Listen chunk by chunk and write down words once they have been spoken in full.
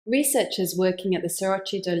Researchers working at the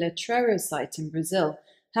Serrote do Letreiro site in Brazil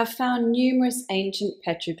have found numerous ancient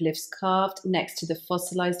petroglyphs carved next to the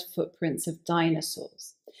fossilized footprints of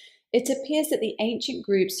dinosaurs. It appears that the ancient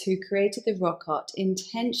groups who created the rock art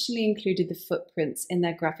intentionally included the footprints in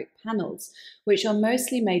their graphic panels, which are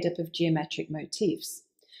mostly made up of geometric motifs.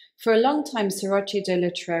 For a long time, Serrote do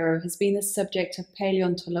Letreiro has been the subject of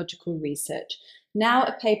paleontological research. Now,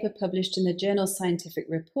 a paper published in the journal Scientific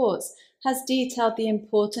Reports has detailed the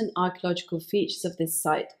important archaeological features of this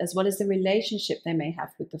site, as well as the relationship they may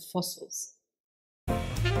have with the fossils.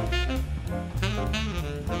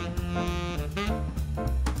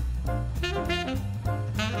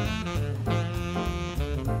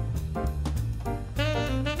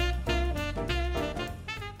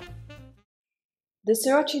 The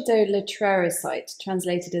Serrote do Letreiro site,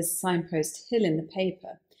 translated as Signpost Hill in the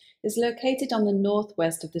paper, is located on the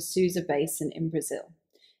northwest of the Sousa Basin in Brazil.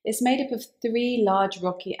 It's made up of 3 large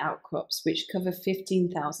rocky outcrops which cover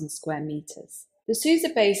 15,000 square meters. The Sousa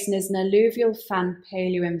Basin is an alluvial fan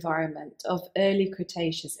paleo environment of early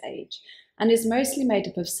Cretaceous age and is mostly made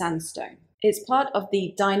up of sandstone. It's part of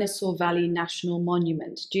the Dinosaur Valley National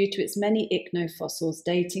Monument due to its many ichnofossils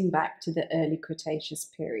dating back to the early Cretaceous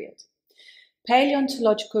period.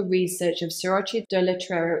 Paleontological research of Serrote do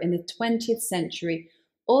Letreiro in the 20th century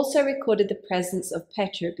also recorded the presence of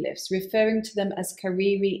petroglyphs, referring to them as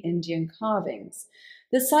Cariri Indian carvings.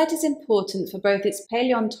 The site is important for both its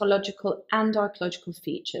paleontological and archaeological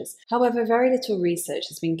features. However, very little research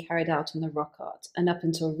has been carried out on the rock art, and up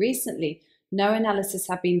until recently, no analysis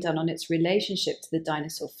have been done on its relationship to the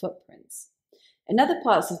dinosaur footprints. In other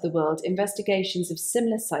parts of the world, investigations of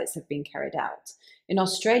similar sites have been carried out. In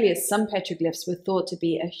Australia, some petroglyphs were thought to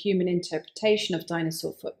be a human interpretation of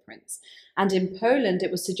dinosaur footprints, and in Poland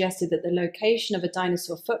it was suggested that the location of a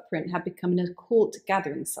dinosaur footprint had become an occult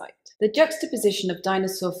gathering site. The juxtaposition of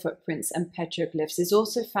dinosaur footprints and petroglyphs is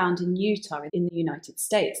also found in Utah in the United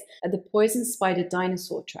States, at the poison spider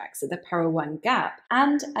dinosaur tracks at the Parawan Gap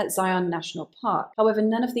and at Zion National Park. However,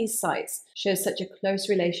 none of these sites show such a close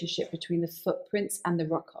relationship between the footprints and the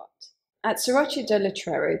rock art. At Serrote do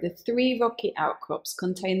Letreiro, the 3 rocky outcrops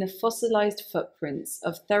contain the fossilized footprints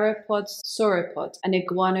of theropods, sauropod, and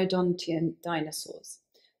iguanodontian dinosaurs.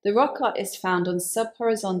 The rock art is found on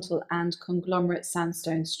subhorizontal and conglomerate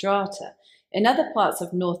sandstone strata. In other parts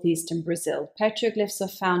of northeastern Brazil, petroglyphs are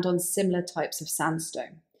found on similar types of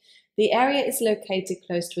sandstone. The area is located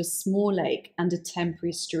close to a small lake and a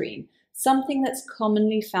temporary stream, something that's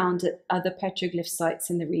commonly found at other petroglyph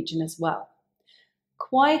sites in the region as well.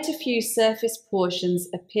 Quite a few surface portions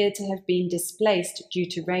appear to have been displaced due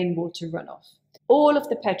to rainwater runoff. All of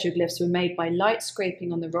the petroglyphs were made by light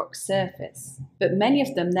scraping on the rock surface, but many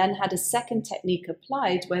of them then had a second technique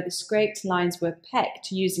applied where the scraped lines were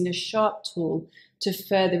pecked using a sharp tool to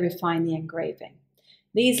further refine the engraving.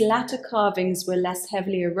 These latter carvings were less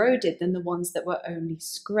heavily eroded than the ones that were only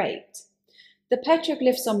scraped. The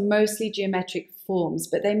petroglyphs are mostly geometric forms,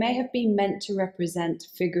 but they may have been meant to represent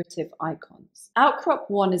figurative icons. Outcrop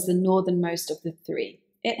 1 is the northernmost of the 3.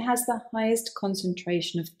 It has the highest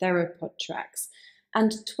concentration of theropod tracks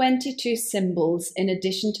and 22 symbols in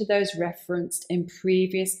addition to those referenced in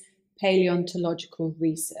previous paleontological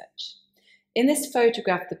research. In this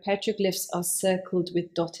photograph, the petroglyphs are circled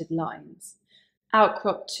with dotted lines.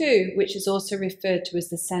 Outcrop 2, which is also referred to as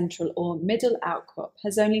the central or middle outcrop,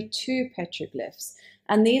 has only 2 petroglyphs,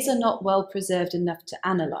 and these are not well preserved enough to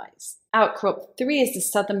analyze. Outcrop 3 is the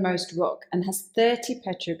southernmost rock and has 30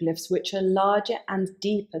 petroglyphs, which are larger and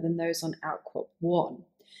deeper than those on Outcrop 1.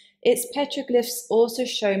 Its petroglyphs also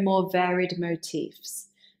show more varied motifs.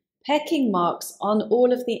 Pecking marks on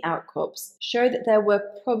all of the outcrops show that there were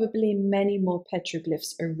probably many more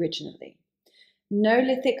petroglyphs originally. No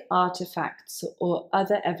lithic artifacts or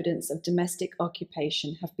other evidence of domestic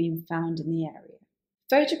occupation have been found in the area.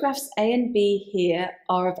 Photographs A and B here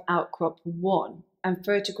are of Outcrop 1, and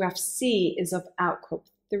photograph C is of Outcrop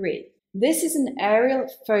 3. This is an aerial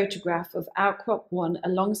photograph of Outcrop 1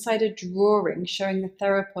 alongside a drawing showing the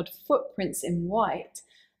theropod footprints in white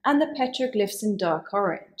and the petroglyphs in dark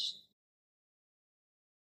orange.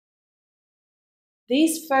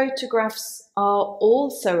 These photographs are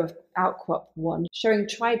also of Outcrop 1, showing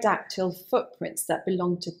tridactyl footprints that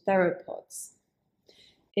belong to theropods.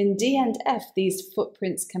 In D and F, these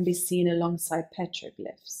footprints can be seen alongside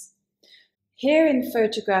petroglyphs. Here in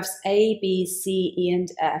photographs A, B, C, E, and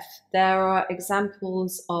F, there are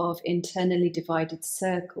examples of internally divided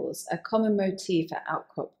circles, a common motif at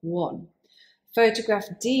Outcrop 1. Photograph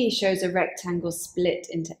D shows a rectangle split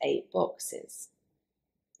into 8 boxes.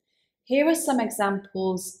 Here are some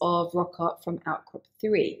examples of rock art from Outcrop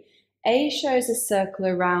 3. A shows a circle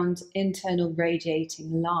around internal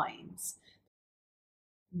radiating lines.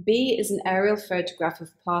 B is an aerial photograph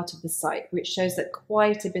of part of the site, which shows that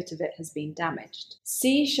quite a bit of it has been damaged.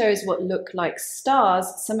 C shows what look like stars,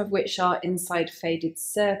 some of which are inside faded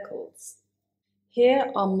circles.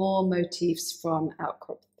 Here are more motifs from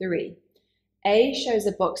outcrop 3. A shows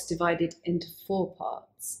a box divided into 4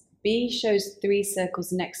 parts. B shows 3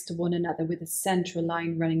 circles next to one another with a central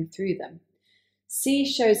line running through them. C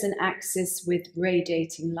shows an axis with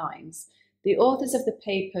radiating lines. The authors of the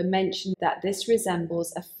paper mentioned that this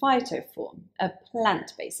resembles a phytoform, a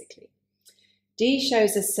plant basically. D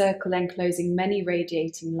shows a circle enclosing many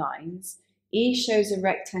radiating lines. E shows a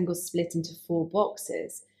rectangle split into 4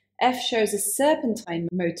 boxes. F shows a serpentine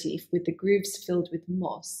motif with the grooves filled with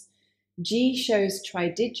moss. G shows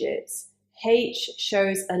tridigits. H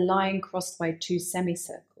shows a line crossed by 2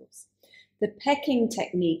 semicircles. The pecking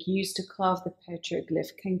technique used to carve the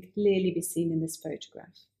petroglyph can clearly be seen in this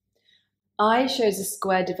photograph. I shows a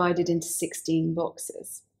square divided into 16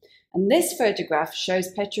 boxes. And this photograph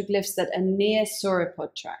shows petroglyphs that are near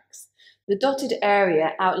sauropod tracks. The dotted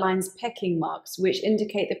area outlines pecking marks which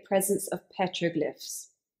indicate the presence of petroglyphs.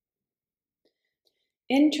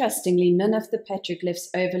 Interestingly, none of the petroglyphs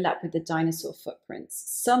overlap with the dinosaur footprints.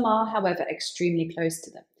 Some are, however, extremely close to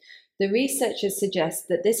them. The researchers suggest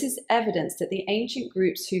that this is evidence that the ancient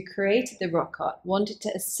groups who created the rock art wanted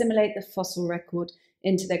to assimilate the fossil record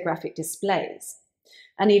into their graphic displays.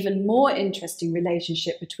 An even more interesting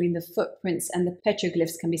relationship between the footprints and the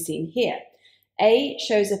petroglyphs can be seen here. A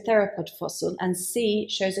shows a theropod fossil and C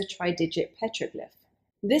shows a tridigit petroglyph.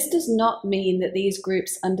 This does not mean that these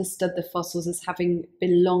groups understood the fossils as having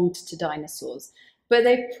belonged to dinosaurs, but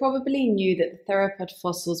they probably knew that the theropod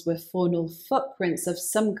fossils were faunal footprints of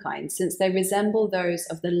some kind, since they resemble those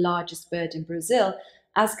of the largest bird in Brazil,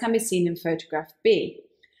 as can be seen in photograph B.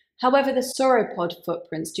 However, the sauropod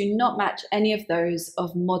footprints do not match any of those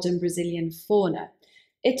of modern Brazilian fauna.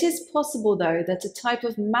 It is possible, though, that a type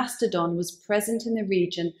of mastodon was present in the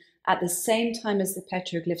region at the same time as the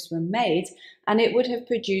petroglyphs were made, and it would have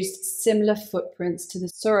produced similar footprints to the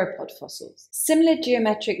sauropod fossils. Similar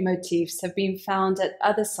geometric motifs have been found at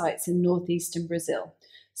other sites in northeastern Brazil,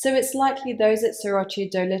 so it's likely those at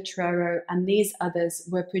Serrote do Letreiro and these others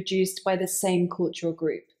were produced by the same cultural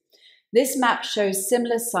group. This map shows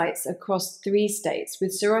similar sites across 3 states,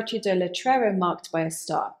 with Serrote do Letreiro marked by a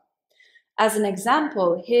star. As an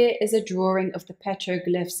example, here is a drawing of the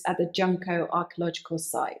petroglyphs at the Junco archaeological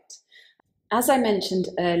site. As I mentioned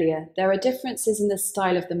earlier, there are differences in the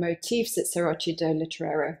style of the motifs at Serrote do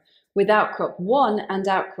Letreiro, with outcrop 1 and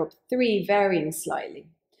outcrop 3 varying slightly.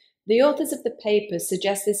 The authors of the paper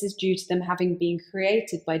suggest this is due to them having been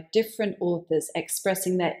created by different authors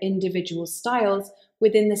expressing their individual styles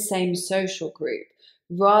within the same social group,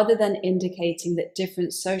 rather than indicating that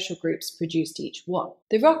different social groups produced each one.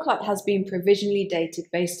 The rock art has been provisionally dated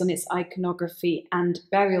based on its iconography and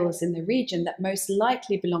burials in the region that most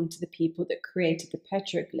likely belong to the people that created the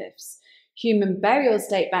petroglyphs. Human burials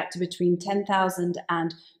date back to between 10,000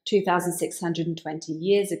 and 2,620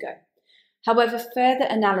 years ago. However, further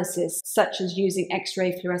analysis, such as using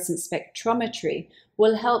X-ray fluorescent spectrometry,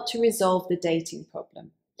 will help to resolve the dating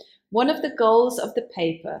problem. One of the goals of the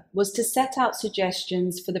paper was to set out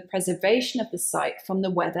suggestions for the preservation of the site from the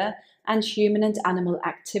weather and human and animal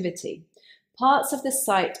activity. Parts of the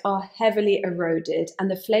site are heavily eroded, and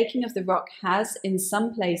the flaking of the rock has, in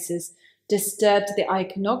some places, disturbed the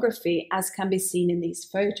iconography, as can be seen in these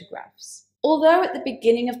photographs. Although at the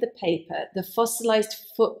beginning of the paper, the fossilized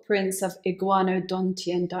footprints of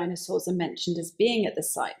iguanodontian dinosaurs are mentioned as being at the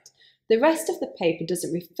site, the rest of the paper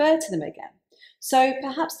doesn't refer to them again. So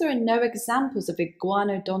perhaps there are no examples of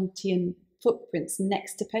iguanodontian footprints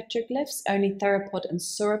next to petroglyphs, only theropod and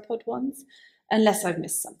sauropod ones, unless I've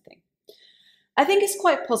missed something. I think it's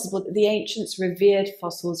quite possible that the ancients revered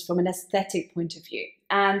fossils from an aesthetic point of view,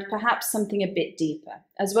 and perhaps something a bit deeper.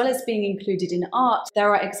 As well as being included in art, there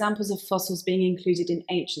are examples of fossils being included in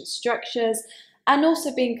ancient structures, and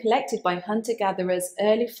also being collected by hunter-gatherers,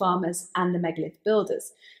 early farmers, and the megalith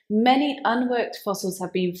builders. Many unworked fossils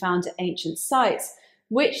have been found at ancient sites,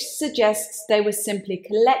 which suggests they were simply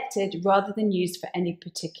collected rather than used for any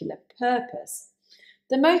particular purpose.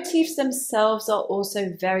 The motifs themselves are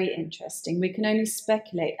also very interesting. We can only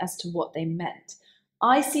speculate as to what they meant.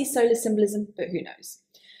 I see solar symbolism, but who knows?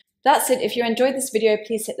 That's it. If you enjoyed this video,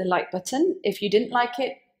 please hit the like button. If you didn't like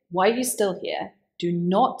it, why are you still here? Do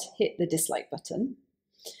not hit the dislike button.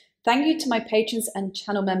 Thank you to my patrons and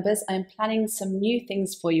channel members. I am planning some new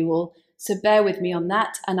things for you all, so bear with me on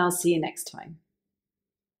that, and I'll see you next time.